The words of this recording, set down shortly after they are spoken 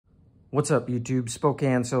What's up, YouTube?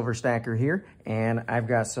 SpokaneSilverStacker here, and I've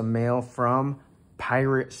got some mail from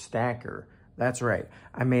Pirate Stacker. That's right.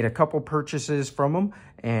 I made a couple purchases from them,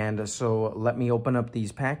 and so let me open up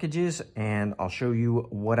these packages, and I'll show you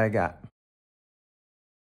what I got.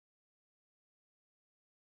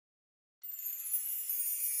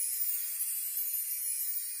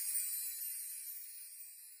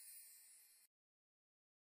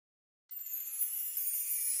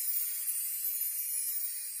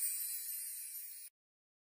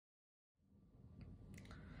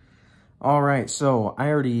 All right, so I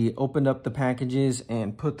already opened up the packages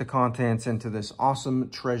and put the contents into this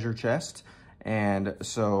awesome treasure chest. And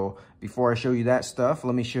so before I show you that stuff,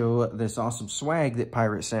 let me show this awesome swag that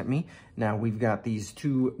Pirate sent me. Now we've got these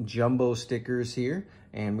two jumbo stickers here,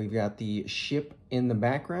 and we've got the ship in the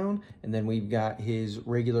background, and then we've got his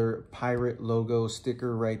regular Pirate logo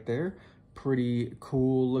sticker right there. Pretty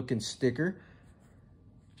cool looking sticker.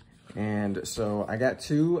 And so I got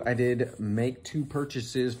two. I did make two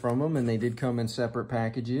purchases from them, and they did come in separate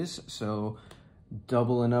packages. So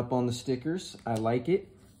doubling up on the stickers, I like it.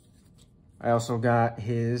 I also got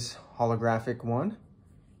his holographic one,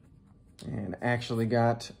 and actually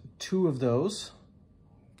got two of those.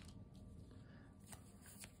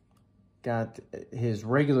 Got his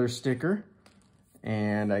regular sticker,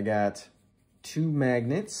 and I got two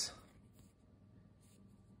magnets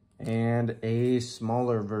and a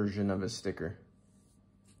smaller version of a sticker.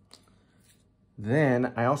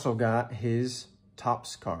 Then I also got his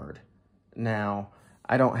Topps card. Now,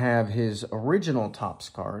 I don't have his original Topps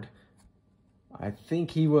card. I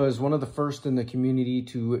think he was one of the first in the community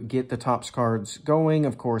to get the Topps cards going.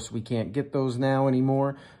 Of course, we can't get those now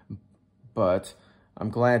anymore, but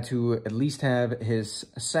I'm glad to at least have his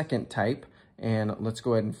second type. And let's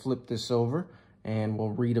go ahead and flip this over, and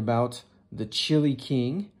we'll read about the Chili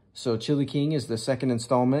King. So Chili King is the second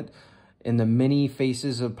installment in the Many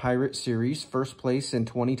Faces of Pirate series. First place in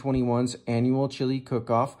 2021's annual chili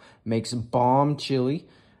cook-off. Makes bomb chili.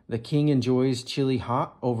 The king enjoys chili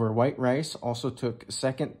hot over white rice. Also took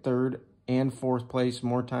second, third, and fourth place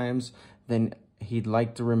more times than he'd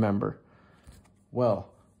like to remember.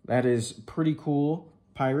 Well, that is pretty cool,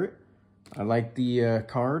 Pirate. I like the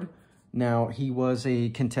card. Now, he was a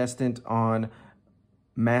contestant on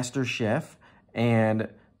MasterChef, and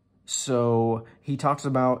so he talks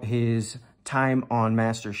about his time on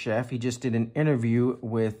MasterChef. He just did an interview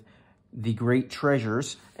with the Great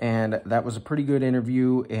Treasures, and that was a pretty good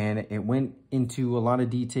interview, and it went into a lot of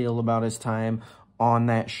detail about his time on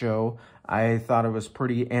that show. I thought it was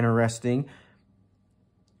pretty interesting.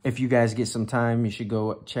 If you guys get some time, you should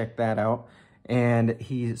go check that out. And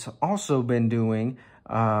he's also been doing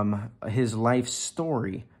his life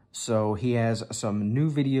story. So he has some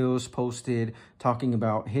new videos posted talking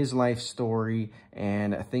about his life story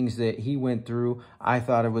and things that he went through. I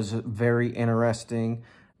thought it was very interesting.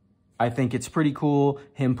 I think it's pretty cool,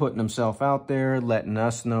 him putting himself out there, letting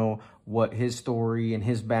us know what his story and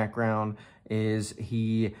his background is.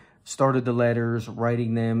 He started the letters,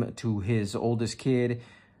 writing them to his oldest kid.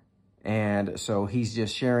 And so he's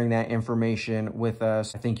just sharing that information with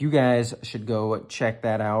us. I think you guys should go check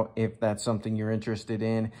that out if that's something you're interested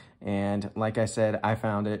in. And like I said, I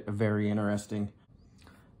found it very interesting.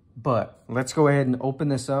 But let's go ahead and open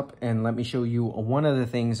this up, and let me show you one of the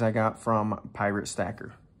things I got from Pirate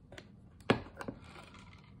Stacker.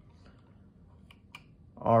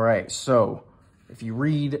 All right, so if you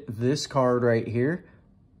read this card right here,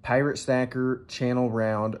 Pirate Stacker Channel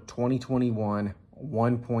Round 2021,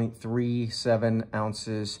 1.37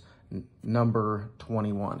 ounces, number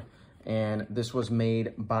 21. And this was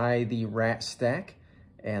made by the Rat Stack.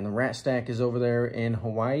 And the Rat Stack is over there in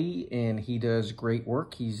Hawaii, and he does great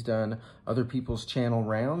work. He's done other people's channel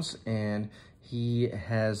rounds, and he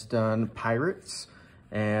has done pirates.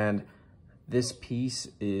 And this piece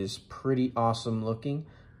is pretty awesome looking.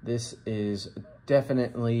 This is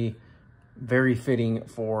definitely very fitting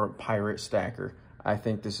for Pirate Stacker. I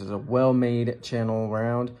think this is a well-made channel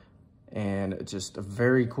round, and just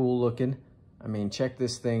very cool looking. I mean, check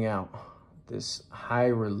this thing out. This high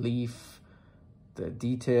relief, the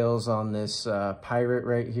details on this pirate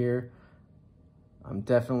right here. I'm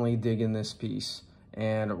definitely digging this piece.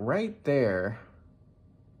 And right there,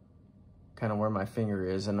 kind of where my finger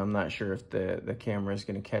is, and I'm not sure if the camera is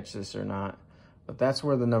going to catch this or not, but that's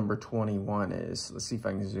where the number 21 is. Let's see if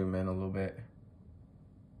I can zoom in a little bit.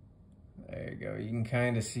 There you go. You can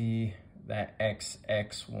kind of see that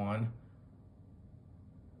XX one.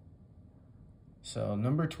 So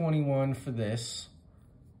number 21 for this.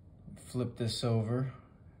 Flip this over.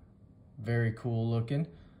 Very cool looking.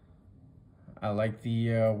 I like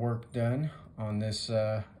the work done on this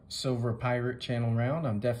silver pirate channel round.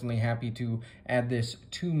 I'm definitely happy to add this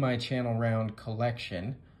to my channel round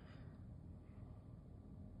collection.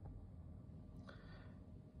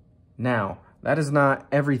 Now, that is not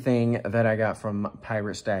everything that I got from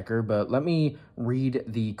Pirate Stacker, but let me read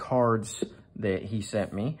the cards that he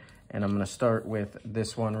sent me. And I'm gonna start with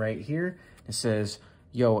this one right here. It says,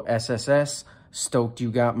 "Yo, SSS, stoked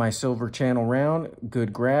you got my silver channel round.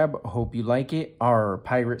 Good grab, hope you like it. Our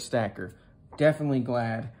Pirate Stacker." Definitely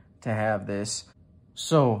glad to have this.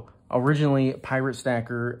 So originally, Pirate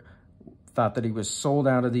Stacker thought that he was sold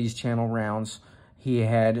out of these channel rounds. He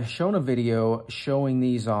had shown a video showing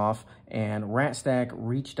these off, and Ratstack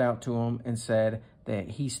reached out to him and said that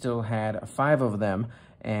he still had 5 of them.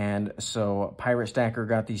 And so Pirate Stacker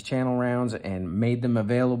got these channel rounds and made them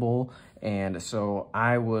available. And so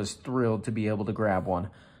I was thrilled to be able to grab one,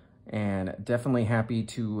 and definitely happy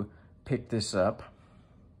to pick this up.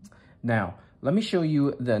 Now, let me show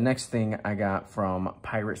you the next thing I got from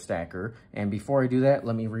Pirate Stacker. And before I do that,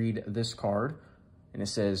 let me read this card. And it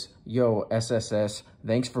says, "Yo, SSS,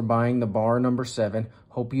 thanks for buying the bar number 7.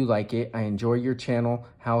 Hope you like it. I enjoy your channel.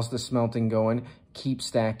 How's the smelting going? Keep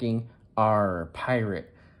stacking. Our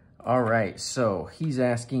Pirate." All right, so he's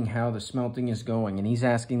asking how the smelting is going, and he's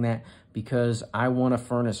asking that because I want a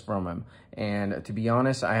furnace from him. And to be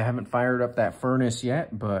honest, I haven't fired up that furnace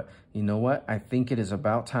yet, but you know what? I think it is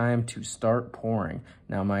about time to start pouring.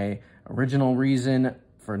 Now, my original reason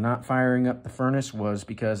for not firing up the furnace was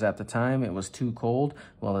because at the time it was too cold.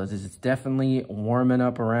 Well, it's definitely warming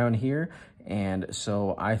up around here. And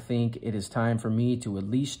so I think it is time for me to at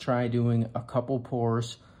least try doing a couple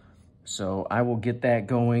pours. So I will get that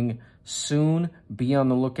going soon. Be on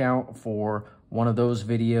the lookout for one of those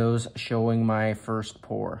videos showing my first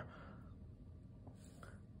pour.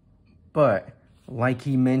 But like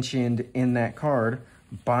he mentioned in that card,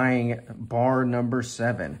 buying bar number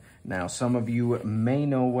 7. Now, some of you may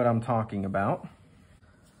know what I'm talking about,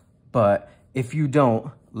 but if you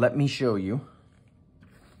don't, let me show you.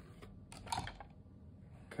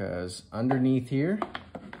 Because underneath here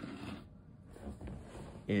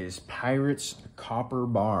is Pirate's Copper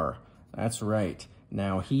Bar. That's right.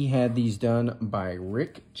 Now, he had these done by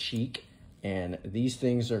Rick Cheek, and these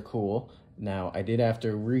things are cool. Now, I did have to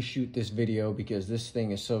reshoot this video because this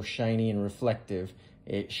thing is so shiny and reflective,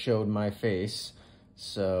 it showed my face.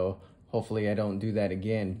 So hopefully I don't do that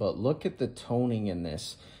again. But look at the toning in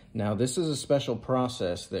this. Now, this is a special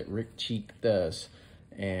process that Rick Cheek does.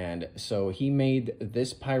 And so he made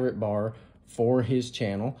this pirate bar for his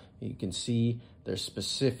channel. You can see they're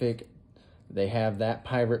specific. They have that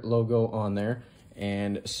pirate logo on there.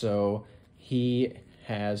 And so he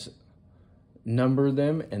has numbered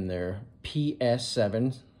them, and their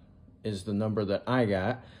PS7 is the number that I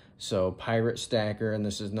got. So Pirate Stacker, and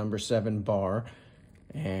this is number 7 bar.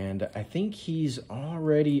 And I think he's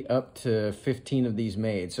already up to 15 of these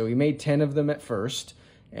made. So he made 10 of them at first,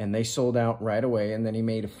 and they sold out right away. And then he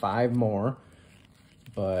made 5 more.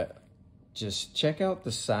 But just check out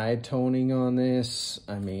the side toning on this.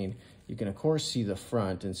 I mean, you can of course see the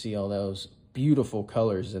front and see all those beautiful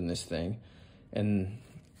colors in this thing. And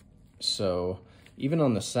so even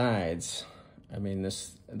on the sides, I mean,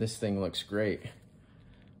 this thing looks great.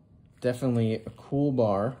 Definitely a cool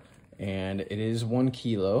bar, and it is 1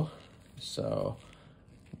 kilo. So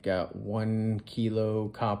we've got 1 kilo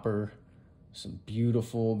copper, some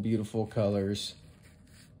beautiful, beautiful colors.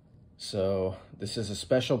 So this is a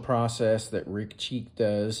special process that Rick Cheek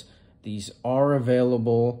does. These are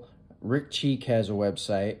available. Rick Cheek has a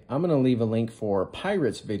website. I'm gonna leave a link for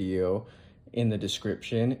Pirate's video in the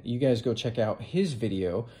description. You guys go check out his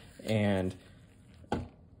video, and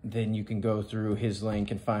then you can go through his link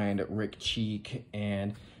and find Rick Cheek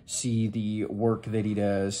and see the work that he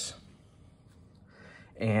does.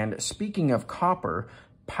 And speaking of copper,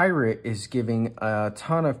 Pirate is giving a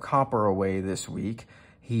ton of copper away this week.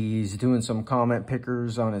 He's doing some comment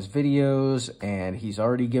pickers on his videos, and he's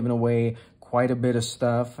already given away quite a bit of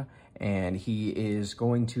stuff, and he is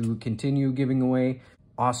going to continue giving away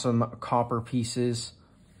awesome copper pieces.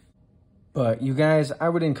 But you guys, I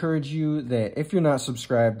would encourage you that if you're not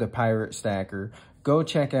subscribed to Pirate Stacker, go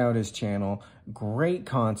check out his channel. Great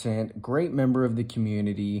content, great member of the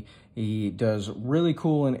community. He does really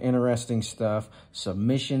cool and interesting stuff.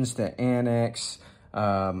 Submissions to Annex,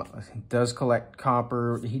 does collect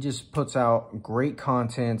copper. He just puts out great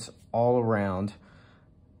content all around.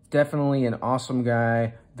 Definitely an awesome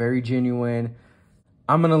guy, very genuine.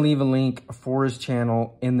 I'm gonna leave a link for his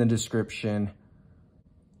channel in the description.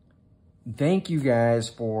 Thank you guys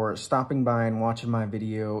for stopping by and watching my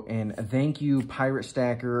video. And thank you, Pirate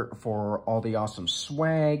Stacker, for all the awesome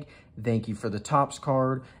swag. Thank you for the Topps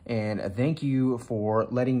card. And thank you for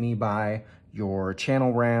letting me buy your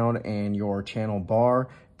channel round and your channel bar.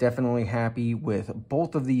 Definitely happy with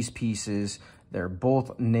both of these pieces. They're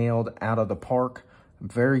both nailed out of the park.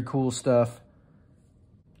 Very cool stuff.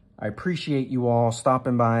 I appreciate you all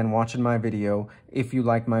stopping by and watching my video. If you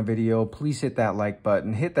like my video, please hit that like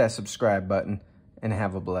button, hit that subscribe button, and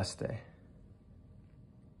have a blessed day.